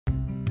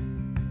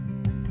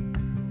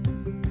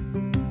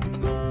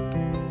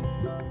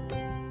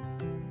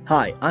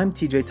Hi, I'm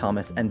TJ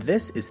Thomas, and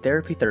this is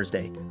Therapy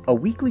Thursday, a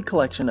weekly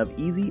collection of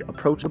easy,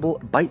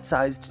 approachable,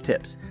 bite-sized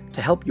tips to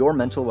help your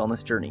mental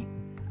wellness journey.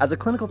 As a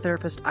clinical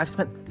therapist, I've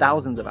spent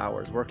thousands of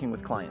hours working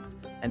with clients,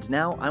 and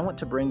now I want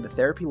to bring the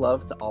therapy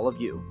love to all of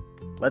you.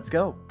 Let's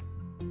go!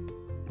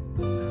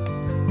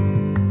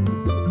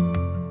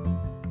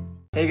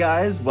 Hey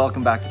guys,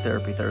 welcome back to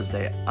Therapy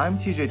Thursday. I'm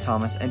TJ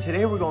Thomas, and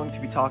today we're going to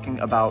be talking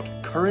about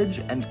courage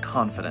and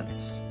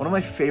confidence. One of my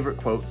favorite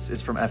quotes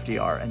is from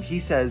FDR, and he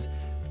says,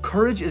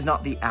 "Courage is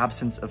not the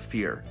absence of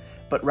fear,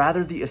 but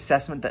rather the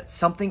assessment that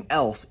something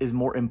else is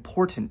more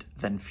important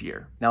than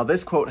fear." Now,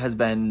 this quote has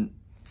been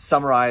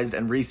summarized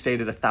and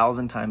restated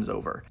 1,000 times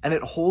over, and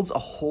it holds a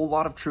whole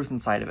lot of truth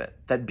inside of it,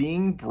 that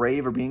being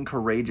brave or being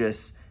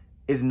courageous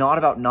is not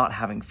about not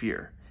having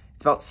fear.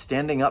 It's about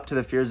standing up to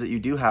the fears that you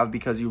do have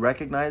because you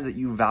recognize that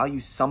you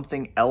value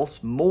something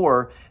else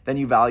more than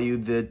you value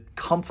the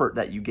comfort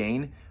that you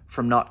gain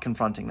from not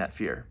confronting that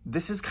fear.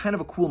 This is kind of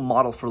a cool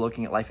model for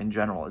looking at life in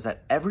general, is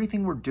that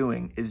everything we're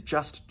doing is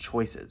just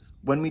choices.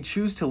 When we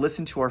choose to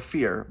listen to our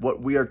fear,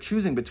 what we are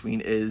choosing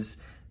between is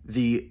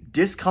the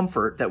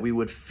discomfort that we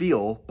would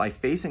feel by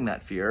facing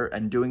that fear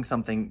and doing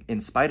something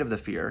in spite of the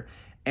fear,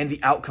 and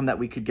the outcome that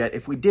we could get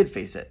if we did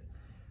face it.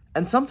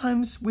 And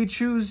sometimes we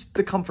choose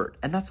the comfort,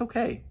 and that's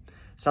okay.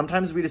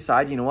 Sometimes we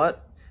decide, you know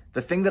what?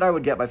 The thing that I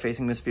would get by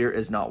facing this fear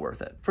is not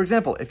worth it. For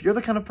example, if you're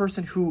the kind of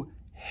person who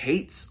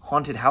hates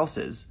haunted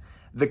houses,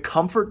 the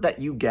comfort that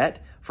you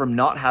get from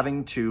not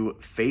having to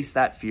face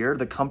that fear,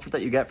 the comfort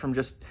that you get from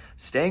just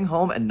staying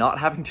home and not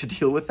having to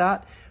deal with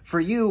that, for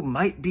you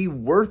might be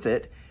worth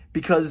it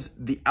because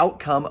the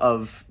outcome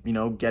of,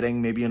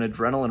 getting maybe an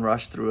adrenaline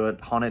rush through a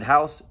haunted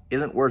house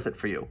isn't worth it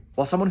for you.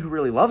 While someone who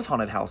really loves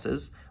haunted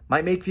houses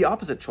might make the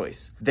opposite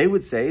choice. They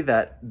would say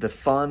that the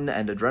fun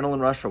and adrenaline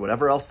rush or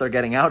whatever else they're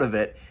getting out of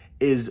it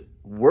is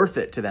worth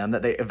it to them,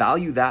 that they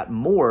value that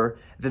more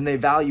than they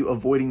value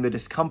avoiding the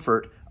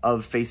discomfort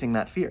of facing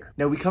that fear.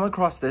 Now, we come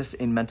across this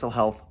in mental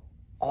health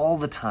all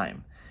the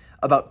time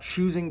about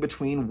choosing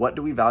between what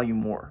do we value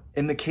more.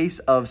 In the case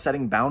of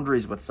setting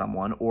boundaries with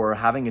someone or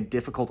having a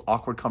difficult,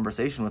 awkward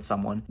conversation with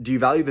someone, do you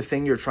value the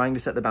thing you're trying to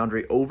set the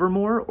boundary over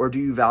more, or do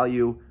you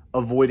value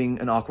avoiding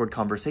an awkward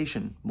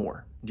conversation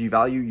more? Do you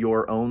value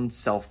your own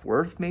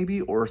self-worth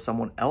maybe, or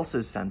someone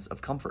else's sense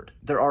of comfort?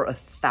 There are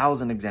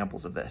 1,000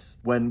 examples of this.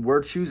 When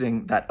we're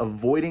choosing that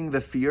avoiding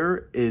the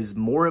fear is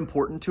more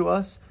important to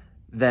us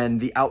than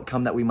the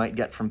outcome that we might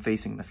get from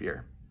facing the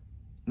fear.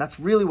 And that's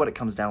really what it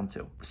comes down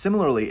to.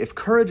 Similarly, if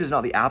courage is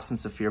not the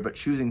absence of fear, but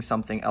choosing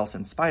something else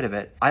in spite of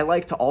it, I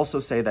like to also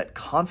say that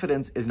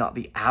confidence is not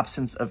the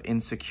absence of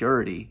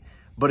insecurity,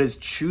 but is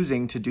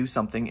choosing to do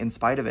something in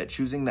spite of it,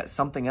 choosing that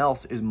something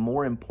else is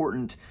more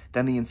important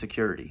than the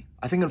insecurity.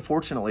 I think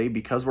unfortunately,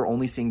 because we're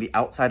only seeing the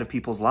outside of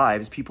people's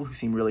lives, people who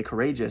seem really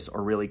courageous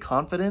or really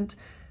confident,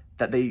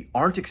 that they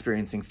aren't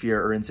experiencing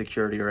fear or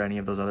insecurity or any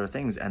of those other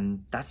things,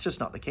 and that's just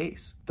not the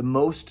case. The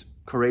most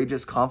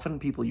courageous,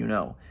 confident people you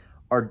know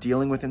are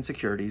dealing with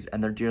insecurities,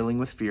 and they're dealing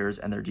with fears,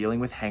 and they're dealing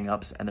with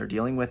hangups, and they're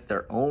dealing with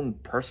their own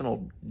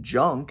personal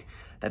junk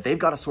that they've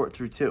got to sort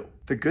through too.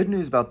 The good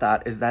news about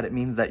that is that it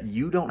means that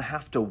you don't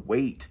have to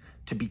wait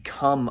to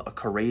become a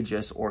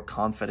courageous or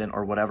confident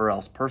or whatever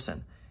else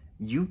person.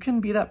 You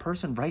can be that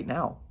person right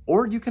now,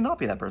 or you cannot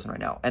be that person right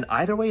now, and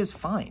either way is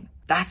fine.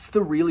 That's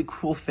the really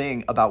cool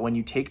thing about when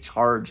you take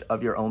charge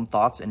of your own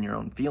thoughts and your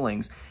own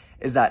feelings,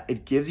 is that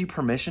it gives you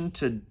permission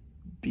to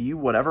be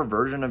whatever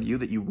version of you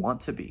that you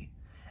want to be.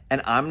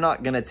 And I'm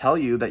not going to tell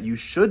you that you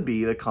should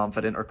be the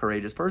confident or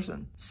courageous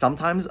person.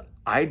 Sometimes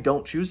I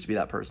don't choose to be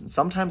that person.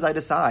 Sometimes I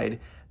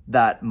decide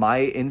that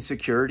my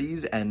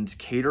insecurities and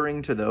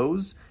catering to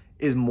those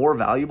is more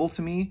valuable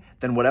to me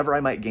than whatever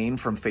I might gain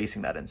from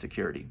facing that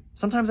insecurity.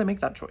 Sometimes I make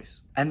that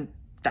choice, and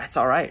that's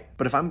all right.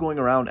 But if I'm going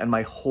around and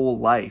my whole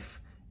life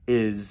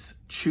is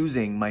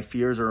choosing my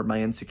fears or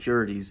my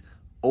insecurities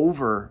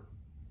over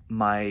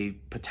my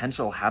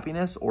potential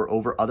happiness or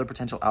over other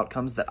potential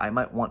outcomes that I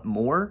might want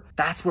more,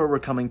 that's where we're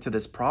coming to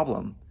this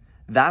problem.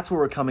 That's where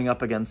we're coming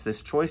up against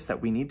this choice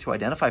that we need to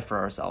identify for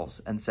ourselves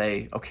and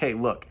say, okay,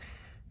 look,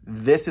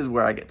 this is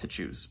where I get to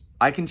choose.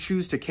 I can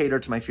choose to cater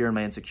to my fear and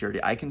my insecurity.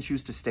 I can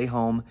choose to stay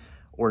home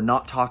or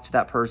not talk to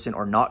that person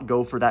or not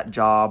go for that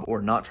job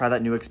or not try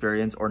that new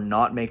experience or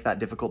not make that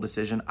difficult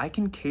decision. I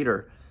can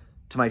cater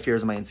to my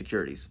fears and my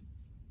insecurities.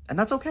 And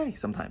that's okay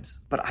sometimes.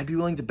 But I'd be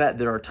willing to bet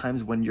there are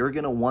times when you're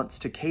going to want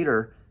to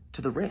cater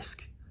to the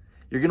risk.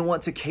 You're going to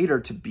want to cater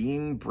to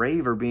being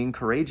brave or being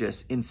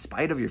courageous in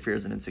spite of your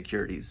fears and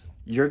insecurities.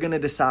 You're going to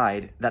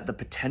decide that the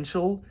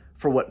potential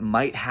for what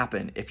might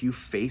happen if you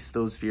face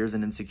those fears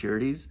and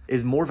insecurities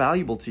is more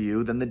valuable to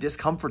you than the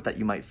discomfort that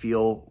you might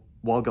feel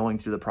while going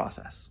through the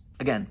process.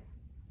 Again,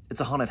 it's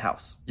a haunted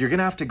house. You're going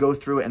to have to go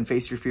through it and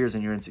face your fears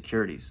and your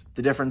insecurities.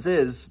 The difference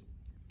is,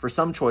 for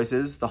some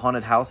choices, the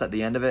haunted house at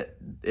the end of it,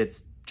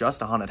 it's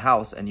just a haunted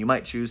house and you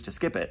might choose to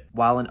skip it.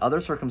 While in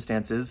other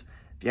circumstances,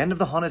 the end of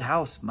the haunted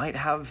house might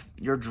have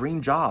your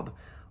dream job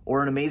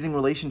or an amazing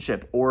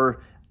relationship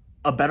or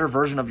a better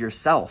version of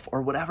yourself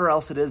or whatever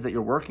else it is that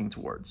you're working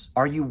towards?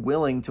 Are you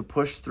willing to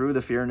push through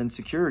the fear and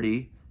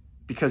insecurity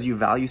because you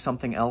value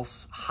something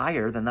else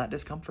higher than that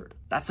discomfort?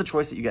 That's the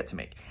choice that you get to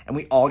make. And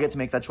we all get to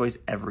make that choice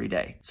every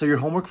day. So your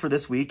homework for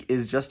this week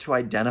is just to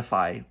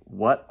identify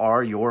what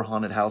are your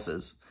haunted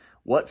houses.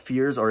 What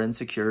fears or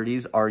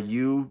insecurities are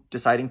you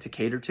deciding to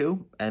cater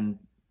to? And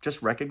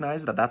just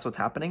recognize that that's what's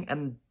happening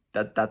and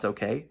that's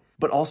okay.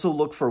 But also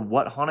look for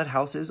what haunted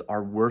houses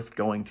are worth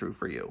going through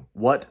for you.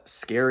 What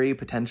scary,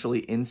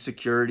 potentially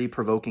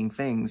insecurity-provoking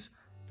things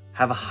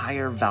have a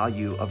higher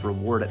value of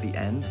reward at the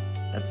end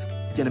that's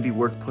going to be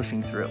worth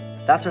pushing through.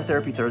 That's our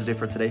Therapy Thursday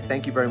for today.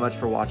 Thank you very much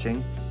for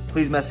watching.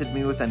 Please message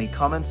me with any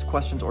comments,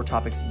 questions, or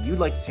topics you'd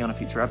like to see on a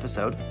future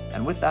episode.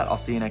 And with that, I'll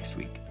see you next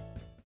week.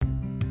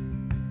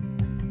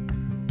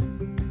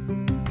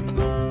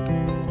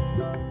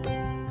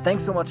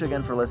 Thanks so much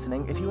again for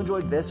listening. If you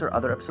enjoyed this or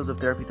other episodes of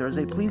Therapy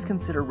Thursday, please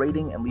consider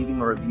rating and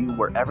leaving a review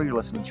wherever you're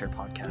listening to your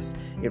podcast.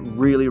 It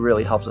really,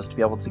 really helps us to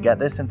be able to get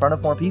this in front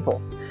of more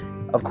people.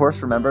 Of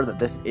course, remember that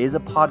this is a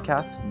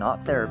podcast,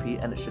 not therapy,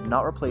 and it should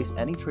not replace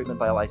any treatment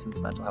by a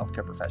licensed mental health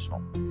care professional.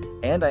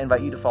 And I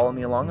invite you to follow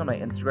me along on my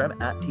Instagram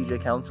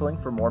 @TJ Counseling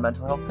for more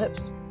mental health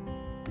tips.